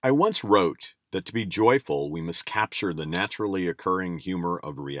I once wrote that to be joyful, we must capture the naturally occurring humor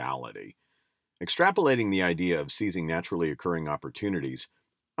of reality. Extrapolating the idea of seizing naturally occurring opportunities,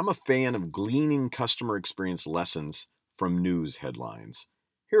 I'm a fan of gleaning customer experience lessons from news headlines.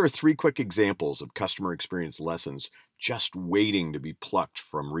 Here are three quick examples of customer experience lessons just waiting to be plucked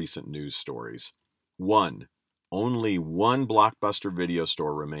from recent news stories. 1. Only one Blockbuster video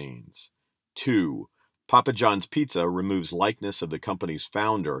store remains. 2. Papa John's Pizza removes likeness of the company's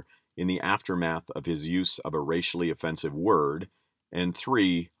founder in the aftermath of his use of a racially offensive word. And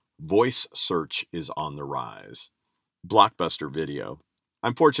 3. Voice search is on the rise. Blockbuster Video.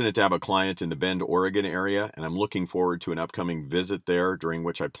 I'm fortunate to have a client in the Bend, Oregon area, and I'm looking forward to an upcoming visit there during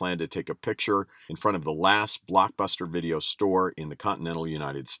which I plan to take a picture in front of the last Blockbuster Video store in the continental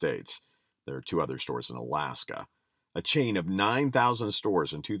United States. There are 2 other stores in Alaska. A chain of 9,000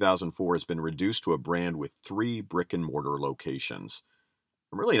 stores in 2004 has been reduced to a brand with 3 brick-and-mortar locations.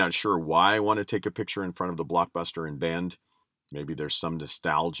 I'm really not sure why I want to take a picture in front of the Blockbuster in Bend. Maybe there's some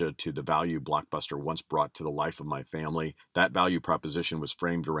nostalgia to the value Blockbuster once brought to the life of my family. That value proposition was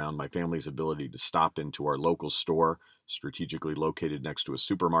framed around my family's ability to stop into our local store, strategically located next to a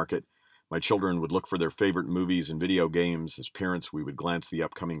supermarket. My children would look for their favorite movies and video games. As parents, we would glance the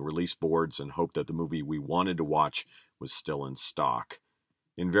upcoming release boards and hope that the movie we wanted to watch was still in stock.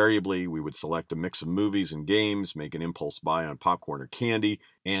 Invariably, we would select a mix of movies and games, make an impulse buy on popcorn or candy,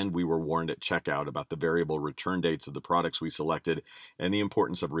 and we were warned at checkout about the variable return dates of the products we selected and the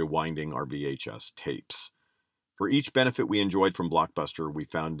importance of rewinding our VHS tapes. For each benefit we enjoyed from Blockbuster, we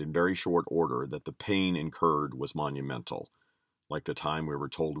found in very short order that the pain incurred was monumental. Like the time we were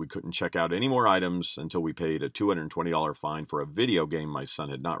told we couldn't check out any more items until we paid a $220 fine for a video game my son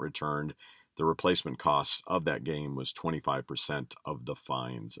had not returned. The replacement cost of that game was 25% of the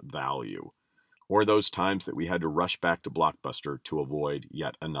fine's value. Or those times that we had to rush back to Blockbuster to avoid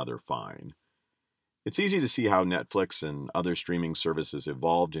yet another fine. It's easy to see how Netflix and other streaming services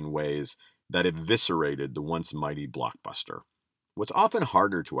evolved in ways that eviscerated the once mighty Blockbuster. What's often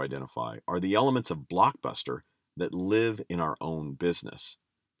harder to identify are the elements of Blockbuster that live in our own business.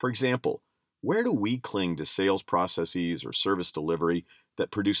 For example, where do we cling to sales processes or service delivery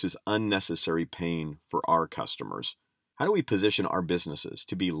that produces unnecessary pain for our customers? How do we position our businesses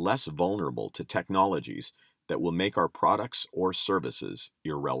to be less vulnerable to technologies that will make our products or services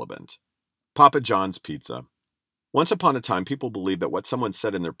irrelevant? Papa John's Pizza. Once upon a time, people believed that what someone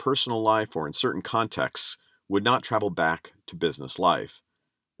said in their personal life or in certain contexts would not travel back to business life.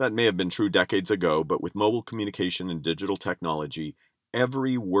 That may have been true decades ago, but with mobile communication and digital technology,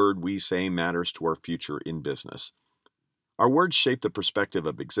 every word we say matters to our future in business. Our words shape the perspective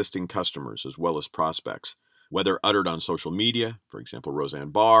of existing customers as well as prospects, whether uttered on social media, for example,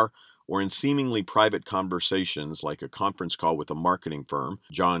 Roseanne Barr, or in seemingly private conversations like a conference call with a marketing firm,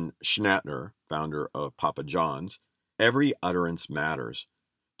 John Schnatter, founder of Papa John's. Every utterance matters.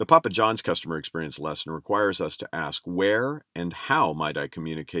 The Papa John's customer experience lesson requires us to ask where and how might I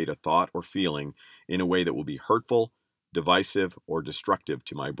communicate a thought or feeling in a way that will be hurtful, divisive, or destructive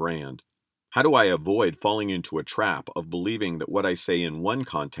to my brand. How do I avoid falling into a trap of believing that what I say in one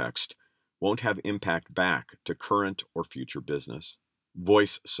context won't have impact back to current or future business?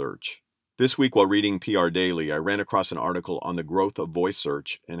 Voice search. This week while reading PR Daily, I ran across an article on the growth of voice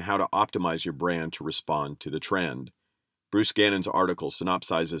search and how to optimize your brand to respond to the trend. Bruce Gannon's article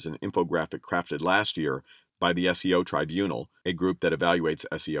synopsizes an infographic crafted last year by the SEO Tribunal, a group that evaluates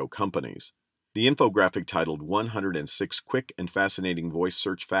SEO companies. The infographic titled 106 Quick and Fascinating Voice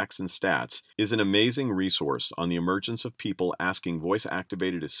Search Facts and Stats is an amazing resource on the emergence of people asking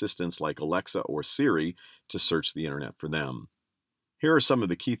voice-activated assistants like Alexa or Siri to search the internet for them. Here are some of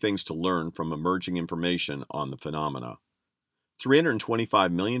the key things to learn from emerging information on the phenomena.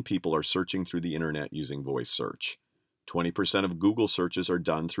 325 million people are searching through the internet using voice search. 20% of Google searches are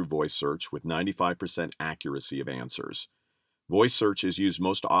done through voice search with 95% accuracy of answers. Voice search is used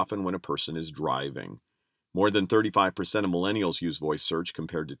most often when a person is driving. More than 35% of millennials use voice search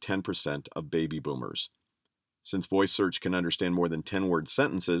compared to 10% of baby boomers. Since voice search can understand more than 10-word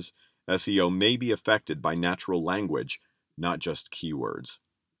sentences, SEO may be affected by natural language, not just keywords.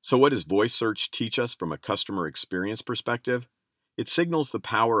 So what does voice search teach us from a customer experience perspective? It signals the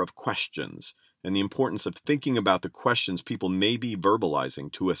power of questions and the importance of thinking about the questions people may be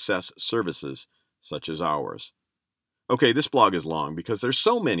verbalizing to assess services such as ours. Okay, this blog is long because there's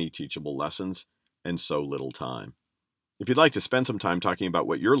so many teachable lessons and so little time. If you'd like to spend some time talking about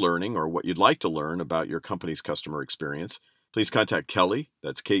what you're learning or what you'd like to learn about your company's customer experience, please contact Kelly,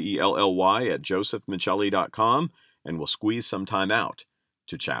 that's Kelly, at josephmichelli.com, and we'll squeeze some time out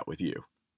to chat with you.